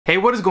Hey,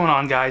 what is going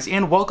on, guys,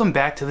 and welcome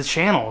back to the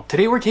channel.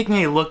 Today we're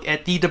taking a look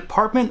at the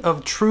Department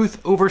of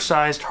Truth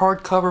Oversized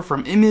hardcover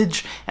from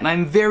Image, and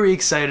I'm very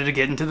excited to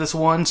get into this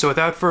one, so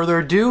without further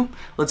ado,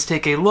 let's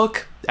take a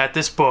look at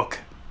this book.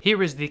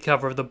 Here is the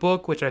cover of the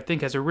book, which I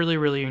think has a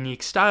really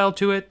unique style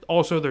to it.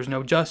 Also, there's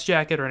no dust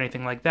jacket or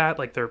anything like that,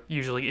 like there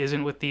usually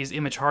isn't with these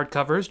Image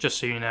hardcovers, just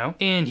so you know.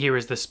 And here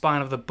is the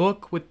spine of the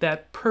book with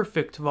that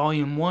perfect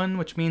volume 1,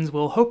 which means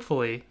we'll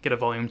hopefully get a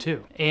volume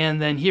 2.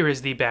 And then here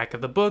is the back of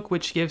the book,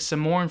 which gives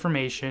some more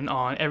information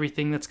on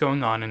everything that's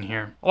going on in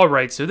here.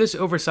 Alright, so this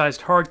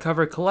oversized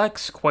hardcover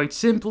collects, quite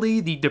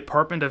simply, the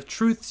Department of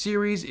Truth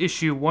series,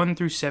 issue 1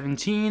 through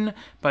 17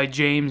 by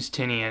James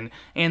Tynion.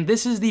 And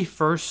this is the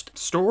first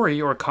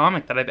story or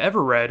comic that I've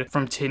ever read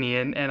from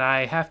Tynion, and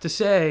I have to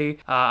say,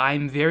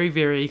 I'm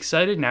very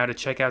excited now to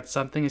check out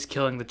Something is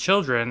Killing the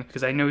Children,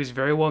 because I know he's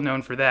very well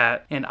known for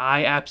that, and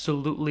I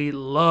absolutely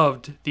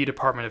loved the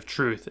Department of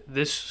Truth.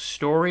 This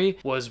story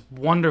was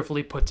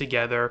wonderfully put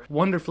together,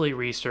 wonderfully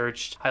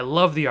researched. I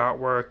love the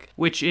artwork,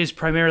 which is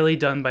primarily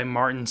done by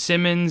Martin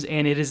Simmonds,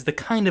 and it is the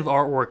kind of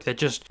artwork that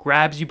just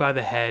grabs you by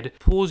the head,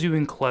 pulls you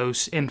in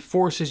close, and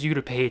forces you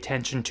to pay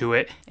attention to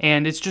it,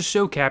 and it's just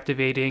so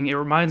captivating. It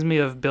reminds me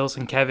of Bill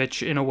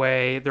Sienkiewicz in a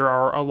way. There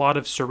are a lot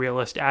of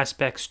surrealist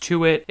aspects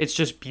to it. It's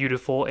just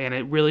beautiful, and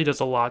it really does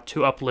a lot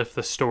to uplift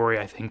the story,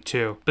 I think,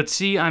 too. But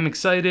see, I'm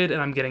excited,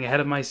 and I'm getting ahead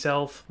of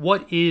myself.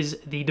 What is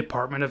the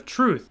Department of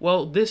Truth?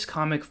 Well, this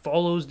comic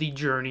follows the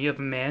journey of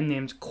a man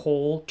named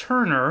Cole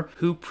Turner,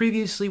 who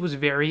previously was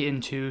very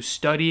into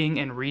studying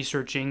and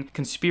researching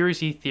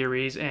conspiracy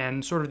theories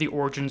and sort of the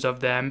origins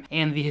of them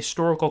and the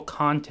historical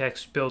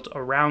context built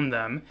around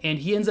them. And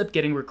he ends up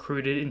getting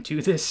recruited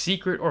into this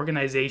secret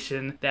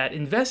organization that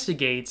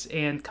investigates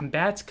and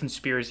combats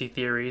conspiracy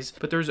theories,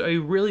 but there's a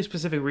really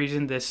specific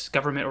reason this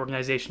government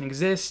organization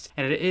exists,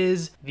 and it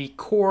is the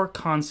core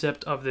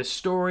concept of this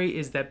story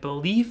is that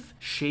belief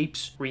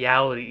shapes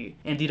reality,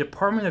 and the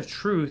Department of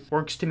Truth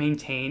works to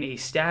maintain a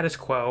status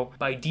quo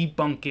by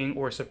debunking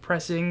or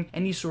suppressing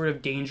any sort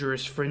of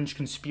dangerous fringe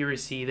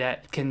conspiracy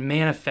that can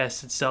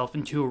manifest itself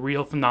into a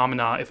real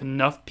phenomena if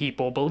enough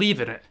people believe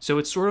in it. So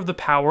it's sort of the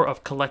power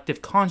of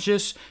collective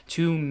conscious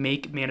to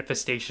make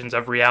manifestations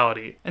of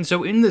reality. And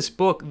so in this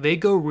book, they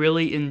go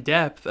really in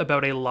depth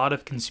about a lot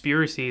of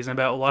conspiracies and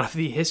about a lot of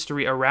the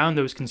history around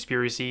those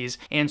conspiracies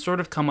and sort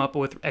of come up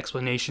with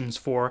explanations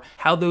for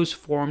how those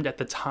formed at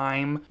the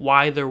time,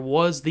 why there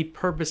was the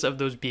purpose of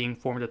those being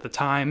formed at the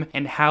time,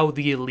 and how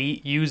the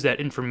elite used that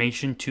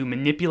information to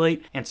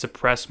manipulate and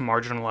suppress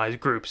marginalized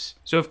groups.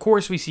 So of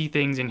course we see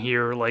things in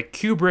here like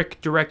Kubrick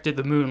directed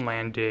the moon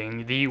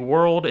landing, the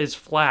world is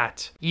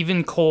flat,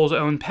 even Cole's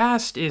own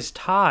past is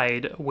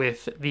tied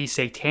with the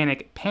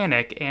satanic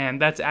panic,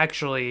 and that's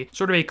actually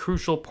sort of a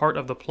crucial part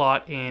of the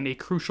plot and a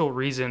crucial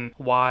reason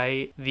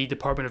why the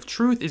Department of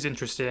Truth is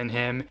interested in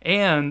him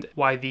and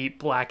why the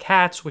Black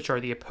Hats, which are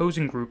the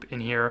opposing group in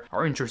here,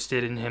 are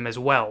interested in him as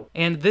well.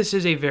 And this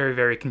is a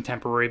very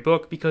contemporary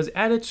book because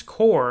at its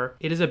core,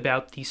 it is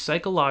about the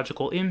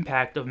psychological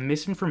impact of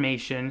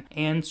misinformation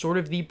and sort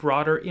of the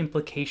broader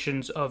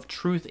implications of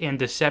truth and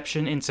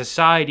deception in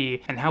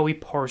society and how we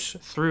parse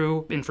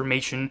through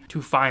information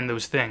to find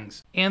those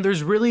things. And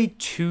there's really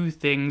two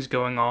things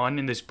going on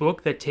in this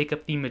book that take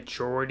up the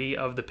majority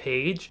of the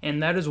page,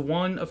 and that is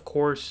one, of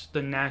course,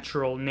 the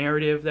natural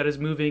narrative that is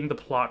moving the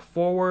plot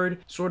forward,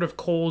 sort of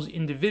Cole's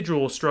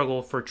individual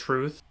struggle for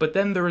truth, but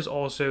then there is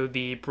also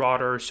the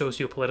broader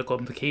socio-political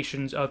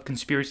implications of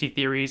conspiracy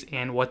theories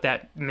and what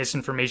that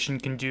misinformation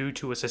can do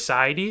to a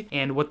society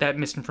and what that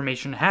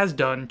misinformation has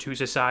done to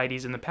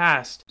societies in the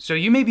past. So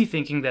you may be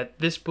thinking that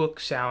this book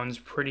sounds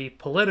pretty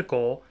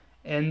political,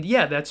 and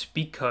yeah, that's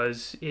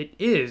because it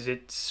is.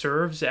 It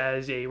serves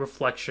as a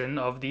reflection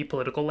of the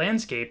political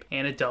landscape,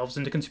 and it delves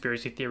into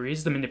conspiracy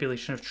theories, the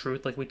manipulation of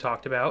truth like we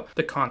talked about,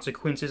 the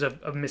consequences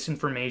of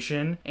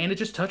misinformation, and it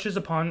just touches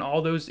upon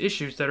all those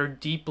issues that are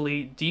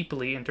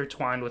deeply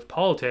intertwined with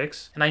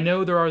politics. And I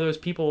know there are those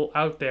people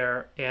out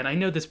there, and I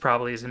know this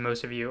probably isn't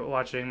most of you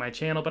watching my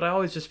channel, but I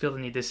always just feel the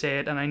need to say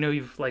it, and I know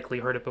you've likely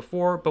heard it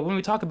before, but when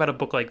we talk about a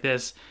book like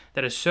this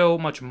that is so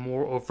much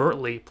more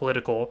overtly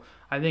political,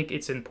 I think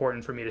it's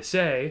important for me to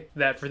say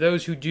that for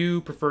those who do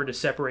prefer to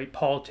separate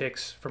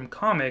politics from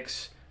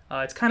comics,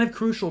 it's kind of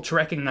crucial to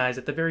recognize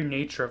that the very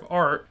nature of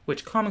art,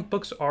 which comic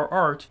books are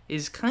art,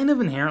 is kind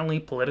of inherently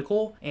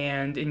political,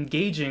 and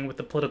engaging with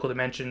the political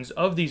dimensions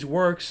of these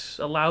works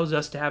allows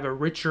us to have a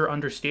richer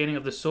understanding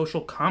of the social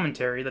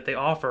commentary that they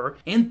offer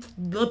and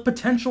the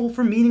potential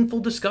for meaningful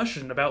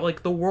discussion about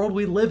like the world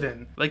we live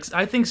in. Like,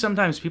 I think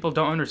sometimes people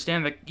don't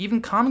understand that even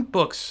comic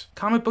books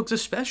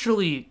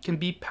especially, can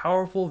be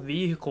powerful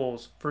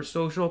vehicles for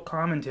social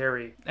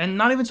commentary. And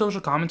not even social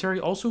commentary,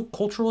 also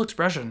cultural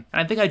expression.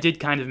 And I think I did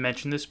kind of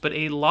mention this but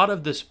a lot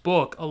of this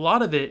book, a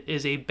lot of it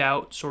is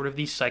about sort of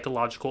the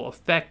psychological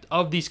effect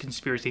of these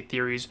conspiracy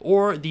theories,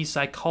 or the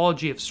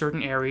psychology of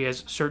certain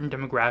areas, certain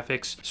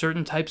demographics,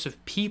 certain types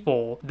of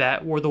people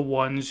that were the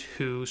ones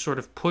who sort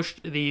of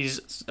pushed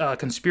these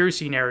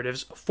conspiracy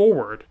narratives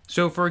forward.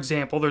 So for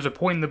example, there's a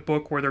point in the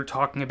book where they're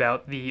talking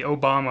about the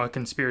Obama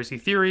conspiracy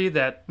theory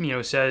that,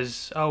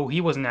 says, oh,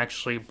 he wasn't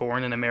actually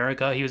born in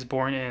America, he was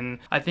born in,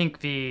 I think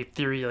the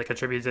theory like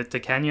attributes it to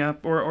Kenya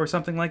or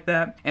something like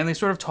that. And they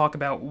sort of talk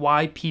about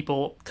why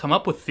people come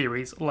up with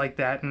theories like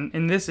that. And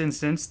in this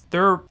instance,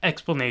 their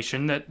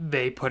explanation that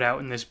they put out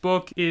in this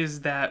book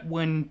is that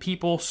when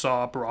people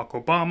saw Barack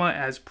Obama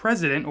as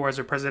president or as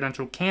a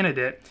presidential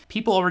candidate,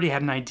 people already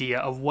had an idea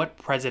of what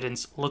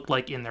presidents looked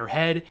like in their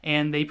head,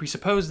 and they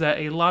presupposed that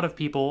a lot of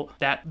people,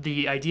 that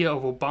the idea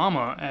of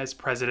Obama as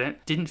president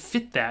didn't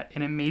fit that,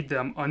 and it made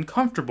them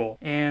uncomfortable,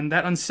 and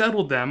that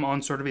unsettled them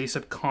on sort of a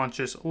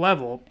subconscious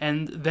level.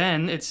 And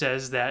then it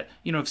says that,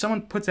 if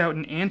someone puts out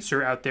an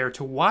answer out there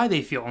to why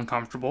they feel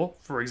uncomfortable,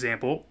 for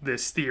example,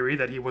 this theory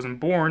that he wasn't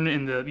born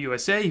in the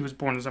USA, he was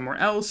born somewhere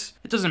else,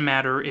 it doesn't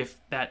matter if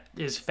that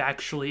is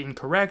factually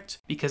incorrect,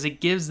 because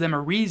it gives them a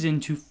reason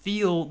to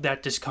feel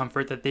that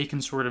discomfort that they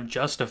can sort of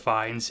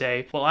justify and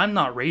say, well, I'm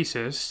not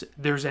racist,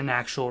 there's an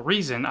actual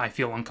reason I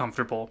feel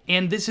uncomfortable.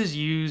 And this is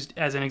used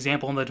as an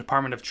example in the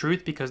Department of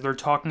Truth, because they're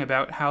talking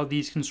about how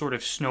these can sort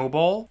of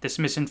snowball, this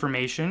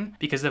misinformation,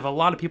 because if a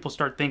lot of people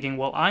start thinking,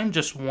 well, I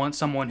just want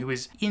someone who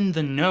is in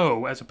the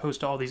know as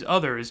opposed to all these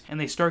others, and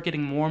they start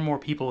getting more and more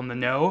people in the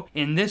know,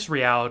 in this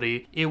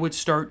reality, it would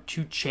start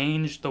to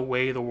change the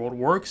way the world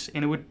works,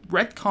 and it would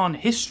retcon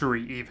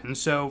history even.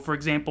 So, for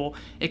example,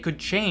 it could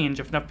change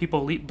if enough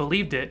people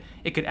believed it,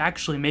 it could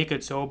actually make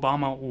it so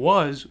Obama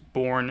was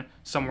born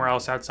somewhere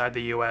else outside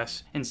the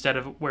US instead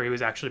of where he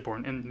was actually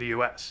born in the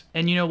US.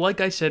 And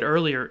like I said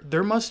earlier,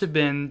 there must have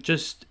been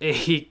just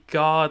a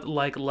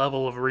godlike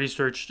level of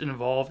research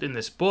involved in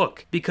this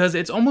book, because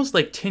it's almost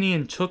like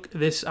Tynion took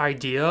this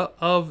idea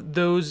of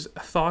those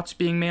thoughts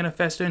being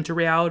manifested into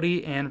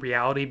reality, and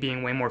reality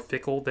being way more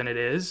fickle than it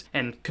is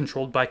and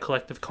controlled by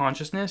collective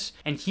consciousness,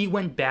 and he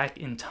went back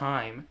in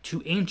time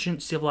to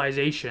ancient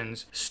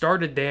civilizations,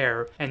 started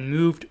there, and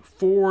moved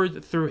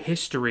forward through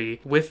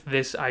history with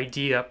this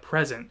idea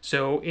present.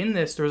 So in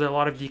this, there's a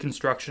lot of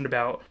deconstruction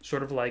about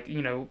sort of like,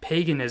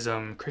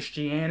 paganism,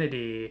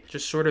 Christianity,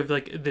 just sort of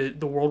like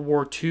the World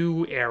War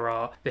II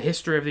era, the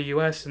history of the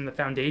US and the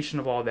foundation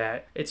of all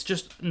that. It's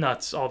just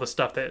nuts, all the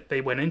stuff that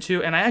they went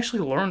into. And I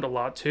actually learned a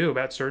lot too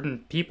about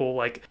certain people,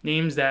 like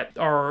names that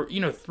are,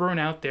 thrown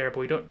out there, but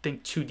we don't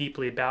think too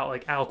deeply about,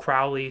 like Al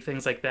Crowley,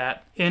 things like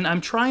that. And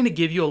I'm trying to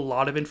give you a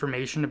lot of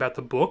information about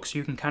the book so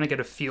you can kind of get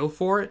a feel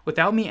for it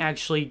without me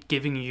actually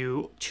giving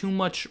you too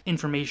much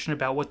information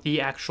about what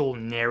the actual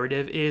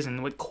narrative is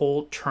and what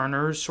Cole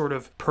Turner's sort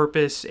of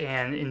purpose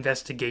and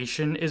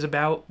investigation is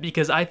about,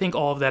 because I think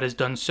all of that is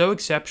done so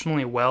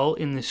exceptionally well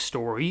in this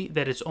story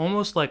that it's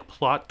almost like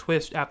plot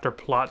twist after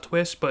plot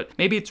twist, but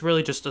maybe it's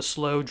really just a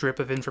slow drip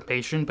of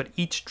information, but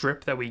each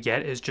drip that we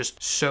get is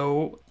just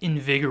so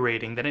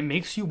invigorating that it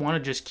makes you want to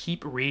just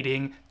keep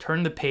reading,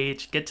 turn the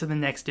page, get to the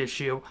next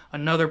issue,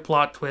 another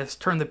plot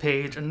twist, turn the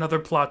page, another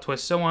plot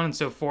twist, so on and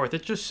so forth.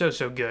 It's just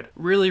so good.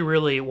 Really,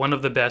 really one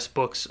of the best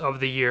books of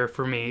the year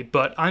for me,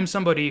 but I'm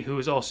somebody who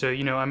is also,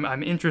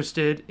 I'm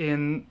interested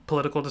in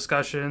political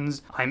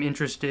discussions, I'm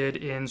interested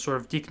in sort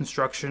of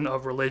deconstruction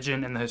of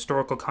religion and the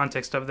historical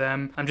context of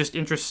them. I'm just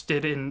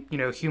interested in,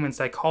 human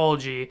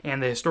psychology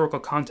and the historical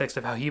context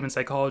of how human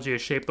psychology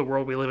has shaped the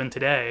world we live in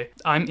today.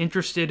 I'm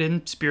interested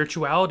in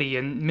spirituality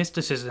and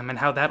mysticism and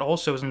how that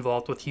also is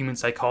involved with human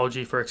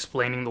psychology for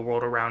explaining the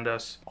world around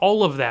us.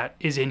 All of that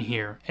is in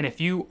here. And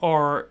if you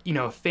are,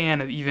 a fan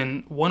of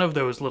even one of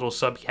those little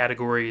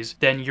subcategories,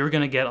 then you're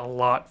going to get a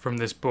lot from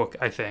this book,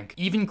 I think.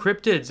 Even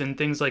cryptids and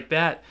things like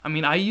that. I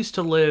mean, I used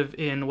to live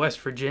in West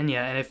Virginia,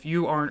 and if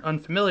you aren't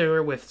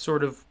unfamiliar with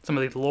sort of some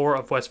of the lore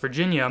of West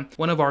Virginia,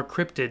 one of our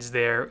cryptids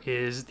there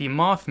is the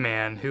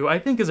Mothman, who I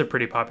think is a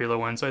pretty popular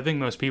one, so I think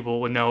most people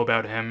would know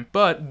about him.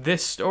 But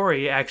this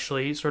story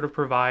actually sort of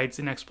provides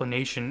an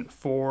explanation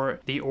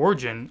for the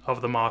origin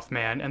of the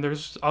Mothman, and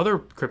there's other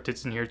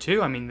cryptids in here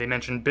too. I mean, they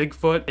mention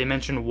Bigfoot, they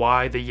mention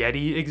why the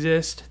Yeti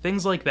exist,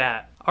 things like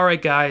that.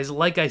 Alright guys,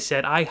 like I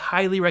said, I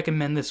highly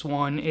recommend this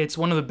one. It's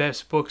one of the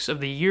best books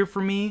of the year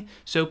for me,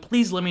 so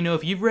please let me know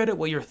if you've read it,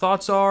 what your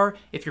thoughts are,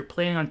 if you're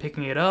planning on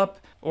picking it up,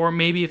 or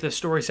maybe if the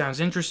story sounds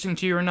interesting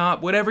to you or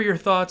not. Whatever your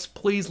thoughts,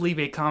 please leave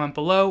a comment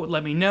below,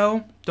 let me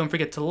know. Don't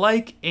forget to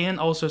like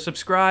and also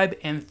subscribe,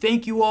 and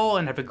thank you all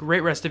and have a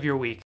great rest of your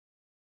week.